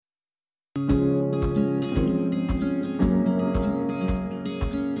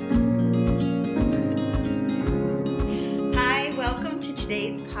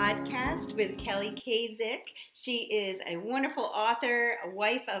podcast with Kelly Kazik. She is a wonderful author, a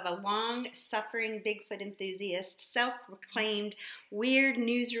wife of a long-suffering Bigfoot enthusiast, self-proclaimed weird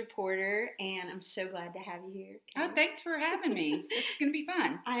news reporter, and I'm so glad to have you here, Kelly. Oh, thanks for having me. This is going to be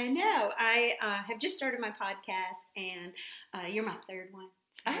fun. I know. I have just started my podcast, and you're my third one.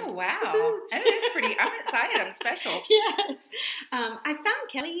 Oh, wow. Oh, that's pretty. I'm excited. I'm special. Yes. I found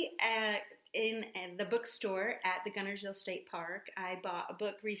Kelly in the bookstore at the Guntersville State Park. I bought a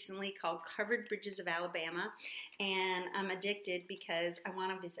book recently called Covered Bridges of Alabama, and I'm addicted because I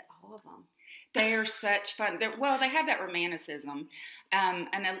want to visit all of them. They are such fun. They have that romanticism. And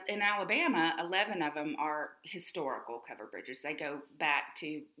in Alabama, 11 of them are historical covered bridges. They go back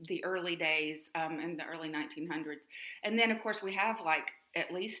to the early days in the early 1900s. And then, of course, we have like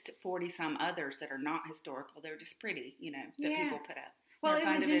at least 40-some others that are not historical. They're just pretty, that people put up. Well, it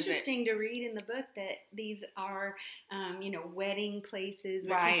was interesting to read in the book that these are, wedding places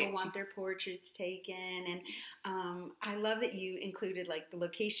where people want their portraits taken. And I love that you included, like, the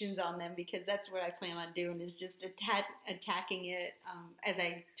locations on them because that's what I plan on doing is just attacking it as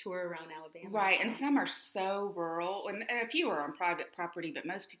I tour around Alabama. Right, and some are so rural. And a few are on private property, but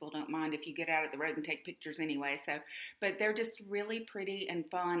most people don't mind if you get out of the road and take pictures anyway. But they're just really pretty and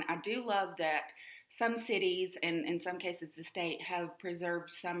fun. I do love that some cities, and in some cases the state, have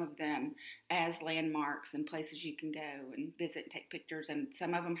preserved some of them as landmarks and places you can go and visit and take pictures. And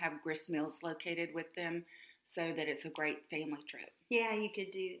some of them have grist mills located with them so that it's a great family trip. Yeah, you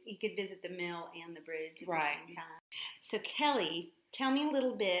could visit the mill and the bridge at the same time. So Kelly, tell me a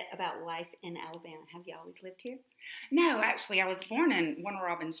little bit about life in Alabama. Have you always lived here? No, actually, I was born in Warner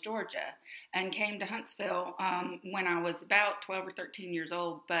Robins, Georgia, and came to Huntsville when I was about 12 or 13 years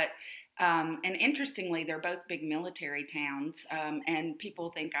old. And interestingly, they're both big military towns, and people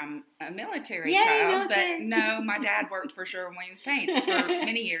think I'm a military child. Military. But no, my dad worked for Sherwin-Williams Paints for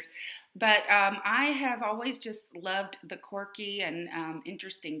many years. But I have always just loved the quirky and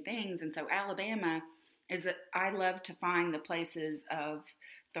interesting things, and so Alabama I love to find the places of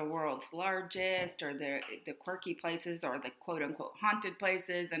the world's largest, or the quirky places, or the quote-unquote haunted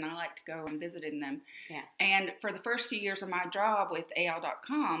places, and I like to go and visit in them. Yeah. And for the first few years of my job with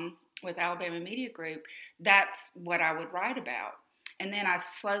AL.com, with Alabama Media Group, that's what I would write about. And then I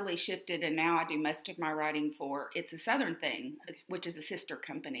slowly shifted, and now I do most of my writing for It's a Southern Thing, which is a sister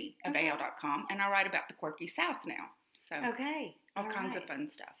company of AL.com, and I write about the quirky South now. So all kinds of fun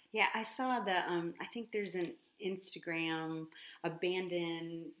stuff. Yeah, I saw I think there's an Instagram,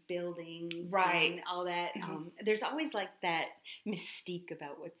 abandoned buildings, and all that. Mm-hmm. There's always like that mystique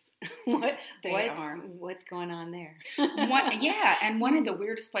about what's going on there. And one of the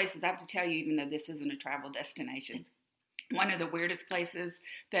weirdest places, I have to tell you, even though this isn't a travel destination, one of the weirdest places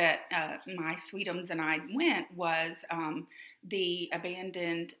that my sweetums and I went was the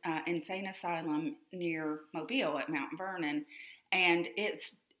abandoned insane asylum near Mobile at Mount Vernon. And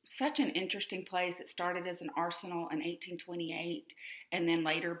it's such an interesting place. It started as an arsenal in 1828 and then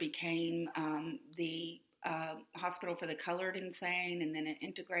later became the hospital for the colored insane, and then it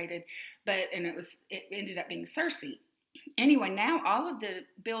integrated. It ended up being Searcy. Anyway, now all of the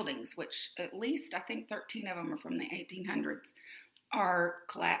buildings, which at least I think 13 of them are from the 1800s, are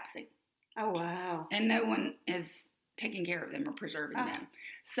collapsing. Oh, wow. And no one is taking care of them or preserving them.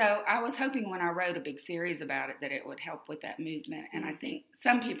 So I was hoping when I wrote a big series about it that it would help with that movement. And I think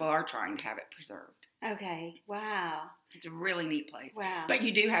some people are trying to have it preserved. Okay. Wow. It's a really neat place. Wow. But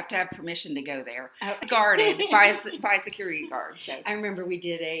you do have to have permission to go there. Guarded by a security guard. So. I remember we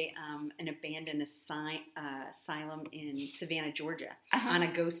did an abandoned asylum in Savannah, Georgia, on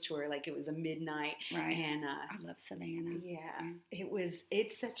a ghost tour. Like it was a midnight. Right. And I love Savannah. Yeah.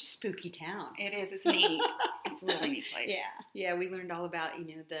 It's such a spooky town. It is. It's neat. It's a really neat place. Yeah. Yeah. We learned all about,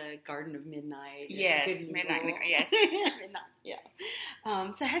 the Garden of Midnight. Yes. Midnight. Yes. Midnight. Yeah.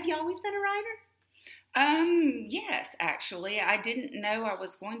 So have you always been a writer? Yes, actually. I didn't know I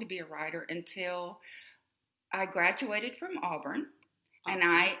was going to be a writer until I graduated from Auburn. Awesome.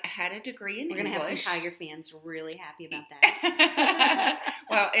 And I had a degree in English. We're going to have some Tiger fans really happy about that.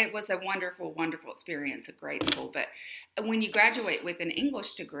 Well, it was a wonderful, wonderful experience at grade school. But when you graduate with an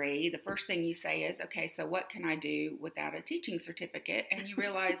English degree, the first thing you say is, okay, so what can I do without a teaching certificate? And you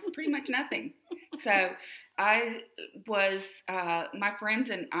realize pretty much nothing. So I was, my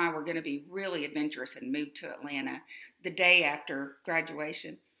friends and I were going to be really adventurous and moved to Atlanta the day after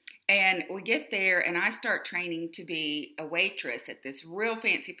graduation. And we get there, and I start training to be a waitress at this real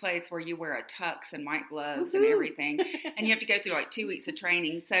fancy place where you wear a tux and white gloves and everything. And you have to go through like 2 weeks of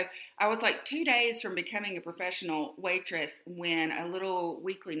training. So I was like 2 days from becoming a professional waitress when a little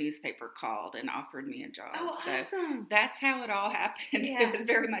weekly newspaper called and offered me a job. Oh, awesome. So that's how it all happened. Yeah. It was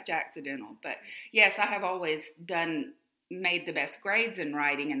very much accidental. But yes, I have always made the best grades in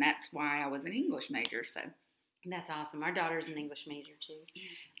writing, and that's why I was an English major. So that's awesome. Our daughter's an English major too.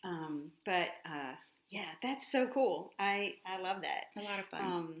 Yeah, that's so cool. I love that. A lot of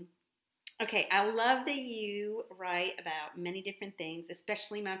fun. Okay, I love that you write about many different things,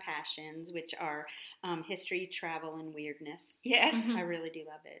 especially my passions, which are history, travel, and weirdness. Yes. I really do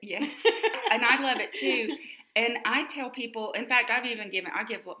love it. Yes. And I love it too. And I tell people, in fact, I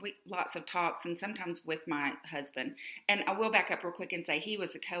give lots of talks, and sometimes with my husband. And I will back up real quick and say he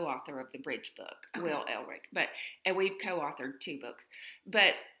was a co-author of the Bridge book, okay. Will Elric. And we've co-authored 2 books.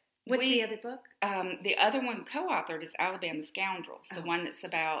 But what's the other book? The other one co-authored is Alabama Scoundrels, the one that's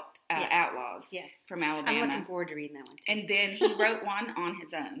about outlaws from Alabama. I'm looking forward to reading that one too. And then he wrote one on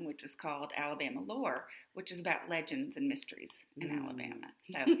his own, which is called Alabama Lore, which is about legends and mysteries in Alabama.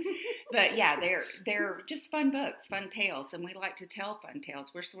 So, but yeah, they're just fun books, fun tales, and we like to tell fun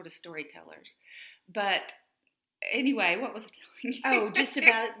tales. We're sort of storytellers. But anyway, what was I telling you? Oh, just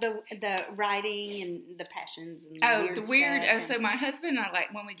about the writing and the passions and the weird stuff. So my husband and I,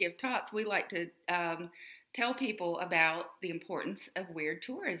 like, when we give talks, we like to tell people about the importance of weird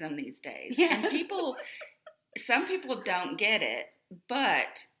tourism these days. Yeah. And some people don't get it,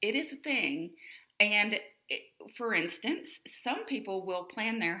 but it is a thing. And for instance, some people will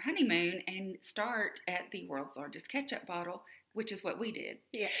plan their honeymoon and start at the world's largest ketchup bottle, which is what we did.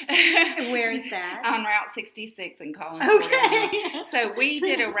 Yeah. Where is that? On Route 66 in Collins. Okay. So we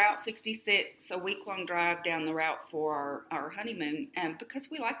did a Route 66, a week-long drive down the route for our honeymoon, because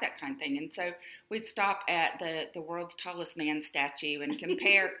we like that kind of thing. And so we'd stop at the world's tallest man statue and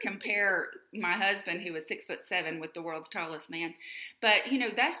compare my husband, who was 6'7", with the world's tallest man. But,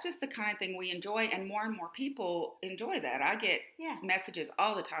 that's just the kind of thing we enjoy, and more people enjoy that. I get messages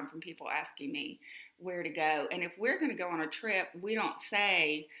all the time from people asking me where to go. And if we're going to go on a trip, we don't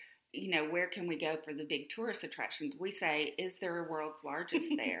say, where can we go for the big tourist attractions? We say, is there a world's largest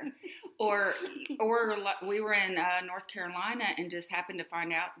there? or we were in North Carolina and just happened to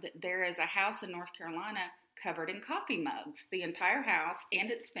find out that there is a house in North Carolina covered in coffee mugs, the entire house and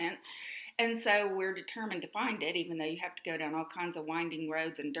its fence. And so we're determined to find it, even though you have to go down all kinds of winding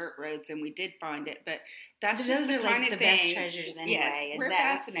roads and dirt roads, and we did find it. But that's just the kind of thing. Those are the best treasures anyway. Yes, we're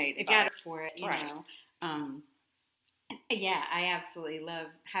fascinated by it. For it, you know. Yeah, I absolutely love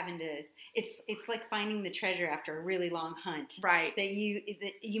having to. It's like finding the treasure after a really long hunt. Right.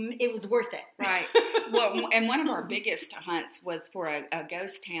 It was worth it. Right. Well, and one of our biggest hunts was for a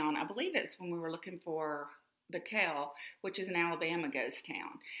ghost town. I believe it's when we were looking for Battelle, which is an Alabama ghost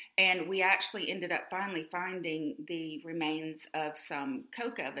town. And we actually ended up finally finding the remains of some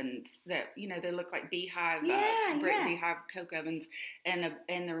coke ovens that, they look like beehive coke ovens, and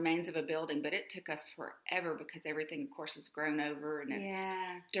the remains of a building. But it took us forever because everything, of course, is grown over and it's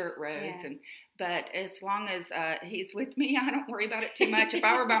dirt roads. Yeah. But as long as he's with me, I don't worry about it too much. If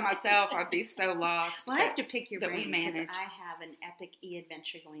I were by myself, I'd be so lost. Well, I have to pick your brain because I have an epic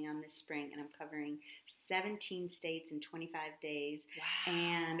e-adventure going on this spring, and I'm covering 17 states in 25 days. Wow.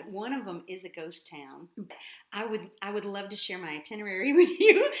 And one of them is a ghost town. I would love to share my itinerary with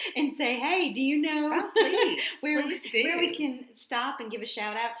you and say, hey, do you know please where we can stop and give a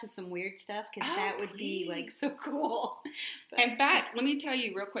shout out to some weird stuff? Because that would be like so cool. In fact, let me tell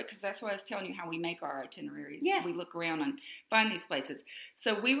you real quick, because that's what I was telling you, how we make our itineraries. Yeah. We look around and find these places.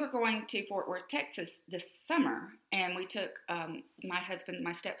 So we were going to Fort Worth, Texas this summer, and we took my husband,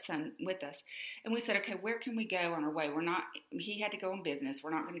 my stepson with us. And we said, okay, where can we go on our way? He had to go on business.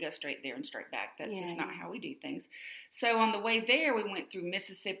 We're not going to go straight there and straight back. That's just not how we do things. So on the way there, we went through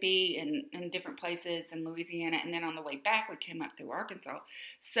Mississippi and different places in Louisiana. And then on the way back, we came up through Arkansas.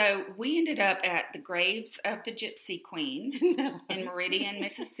 So we ended up at the graves of the Gypsy Queen in Meridian,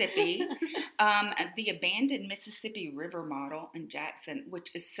 Mississippi. The abandoned Mississippi River model in Jackson, which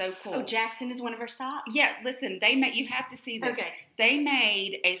is so cool. Oh, Jackson is one of our stops? Yeah, listen, you have to see this. Okay. They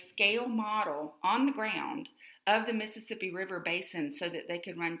made a scale model on the ground of the Mississippi River Basin so that they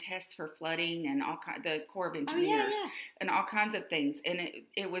could run tests for flooding and the Corps of Engineers and all kinds of things. And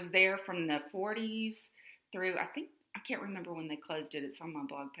it was there from the 40s through, I can't remember when they closed it. It's on my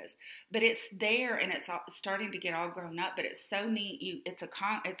blog post, but it's there and it's starting to get all grown up. But it's so neat. It's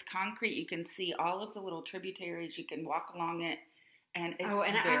concrete. You can see all of the little tributaries. You can walk along it. And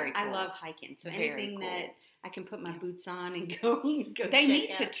it's very cool. I love hiking. So anything that I can put my boots on and go They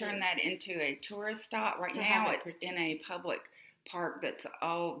need to turn that into a tourist stop. Right now it's in a public park that's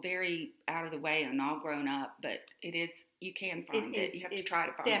all very out of the way and all grown up, but it is, you can find it. You have to try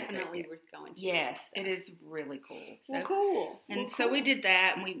to find it. It's definitely worth going to. Yes, it is really cool. So, cool. And so we did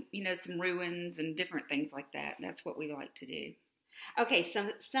that, and we, some ruins and different things like that. That's what we like to do. Okay,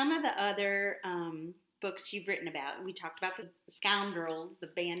 so some of the other books you've written about, we talked about the scoundrels, the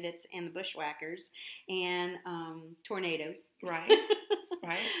bandits, and the bushwhackers, and tornadoes. Right.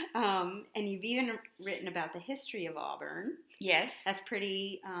 Right. And you've even written about the history of Auburn. Yes. That's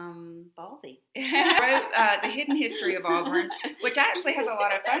pretty ballsy. I wrote The Hidden History of Auburn, which actually has a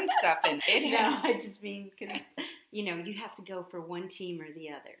lot of fun stuff in it. I just mean, because, you have to go for one team or the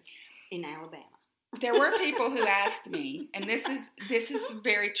other in Alabama. There were people who asked me, and this is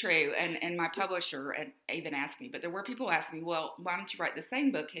very true, and my publisher even asked me, but there were people who asked me, well, why don't you write the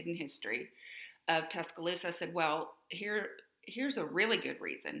same book, Hidden History of Tuscaloosa? I said, well, here's a really good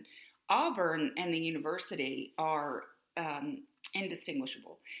reason. Auburn and the university are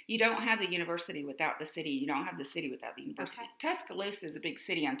indistinguishable. You don't have the university without the city. You don't have the city without the university. Okay. Tuscaloosa is a big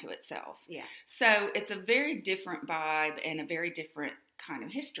city unto itself. Yeah. So it's a very different vibe and a very different kind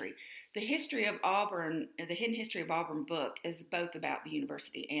of history. The history of Auburn, the Hidden History of Auburn book is both about the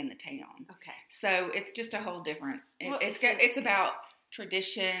university and the town. Okay. So it's just a whole different. It's about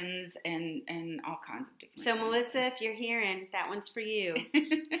traditions and all kinds of different. So things. Melissa, if you're hearing, that one's for you.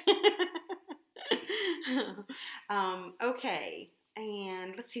 Okay,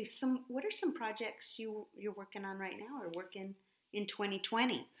 and let's see. What are some projects you're working on right now, or working in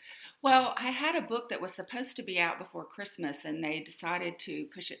 2020? Well, I had a book that was supposed to be out before Christmas, and they decided to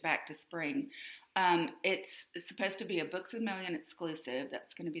push it back to spring. It's supposed to be a Books A Million exclusive.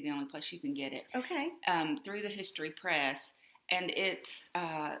 That's going to be the only place you can get it. Okay. Through the History Press, and it's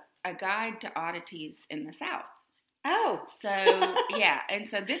a guide to oddities in the South. Oh. So, yeah. And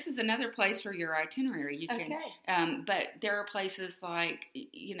so this is another place for your itinerary. You can, okay. But there are places like,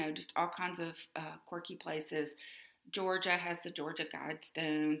 just all kinds of quirky places. Georgia has the Georgia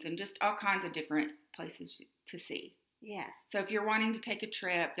Guidestones and just all kinds of different places to see. Yeah. So if you're wanting to take a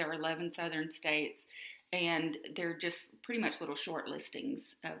trip, there are 11 southern states, and they're just pretty much little short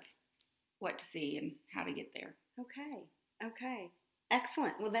listings of what to see and how to get there. Okay.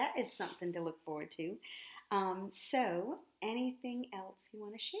 Excellent. Well, that is something to look forward to. So, anything else you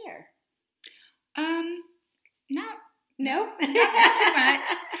want to share? Not too much.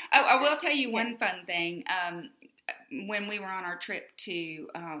 Oh, I will tell you one fun thing. When we were on our trip to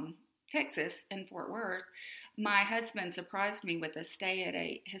Texas in Fort Worth, my husband surprised me with a stay at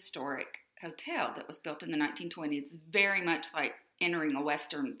a historic hotel that was built in the 1920s. Very much entering a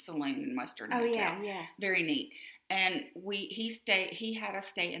Western saloon and Western hotel. Yeah. Very neat. And he had us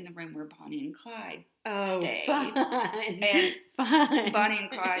stay in the room where Bonnie and Clyde stayed. Fun. And fun. Bonnie and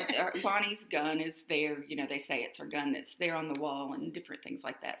Clyde, Bonnie's gun is there. They say it's her gun that's there on the wall and different things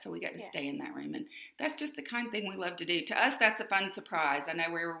like that. So we got to stay in that room. And that's just the kind of thing we love to do. To us, that's a fun surprise. I know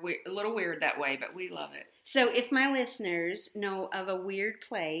we're a little weird that way, but we love it. So if my listeners know of a weird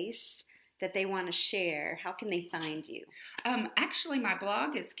place that they want to share, how can they find you? Actually, my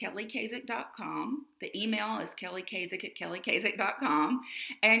blog is kellykazich.com. The email is kellykazich@kellykazich.com.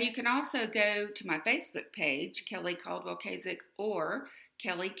 And you can also go to my Facebook page, Kelly Caldwell Kazich, or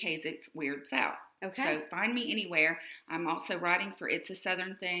Kelly Kazich's Weird South. Okay. So find me anywhere. I'm also writing for It's a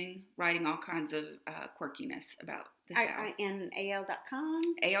Southern Thing, writing all kinds of quirkiness about the South. And AL.com?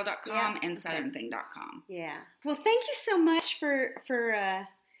 AL.com and SouthernThing.com. Yeah. Well, thank you so much for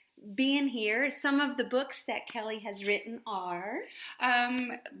being here. Some of the books that Kelly has written are?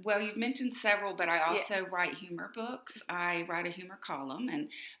 Well, you've mentioned several, but I also write humor books. I write a humor column, and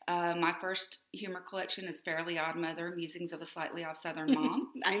my first humor collection is Fairly Odd Mother, Musings of a Slightly Off Southern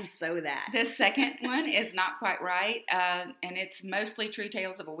Mom. I'm so that. The second one is Not Quite Right, and it's mostly True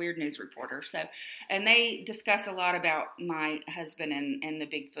Tales of a Weird News Reporter. And they discuss a lot about my husband and the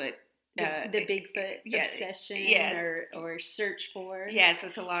Bigfoot. The Bigfoot obsession or search for. Yes,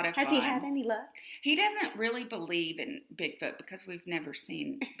 it's a lot of fun. Has he had any luck? He doesn't really believe in Bigfoot because we've never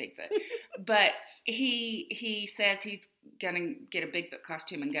seen Bigfoot. But he says he's going to get a Bigfoot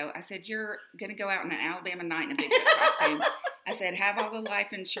costume and go. I said, you're going to go out on an Alabama night in a Bigfoot costume. I said, have all the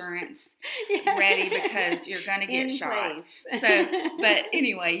life insurance ready because you're going to get shot. So, but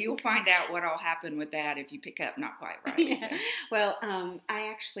anyway, you'll find out what all happened with that if you pick up Not Quite Right. Yeah. Well, I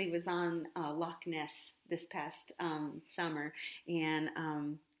actually was on Loch Ness this past summer, and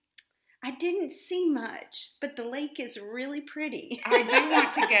I didn't see much, but the lake is really pretty. I do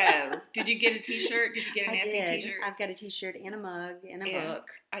want to go. Did you get a T-shirt? Did you get an Essie T-shirt? I've got a T-shirt and a mug and a book.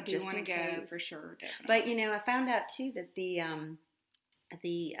 I do want to go for sure, definitely. But, you know, I found out, too, that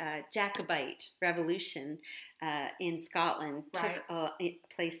the Jacobite Revolution in Scotland took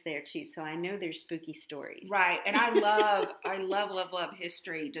place there, too. So I know there's spooky stories. Right. And I love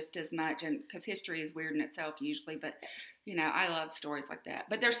history just as much, and because history is weird in itself usually, but you know, I love stories like that.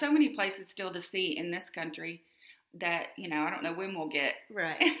 But there's so many places still to see in this country that, you know, I don't know when we'll get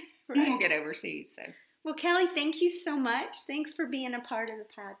when we'll get overseas. So, well, Kelly, thank you so much. Thanks for being a part of the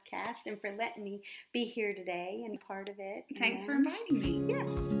podcast and for letting me be here today and part of it. Thanks for inviting me. Yes,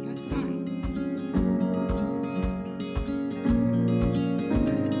 it was fun.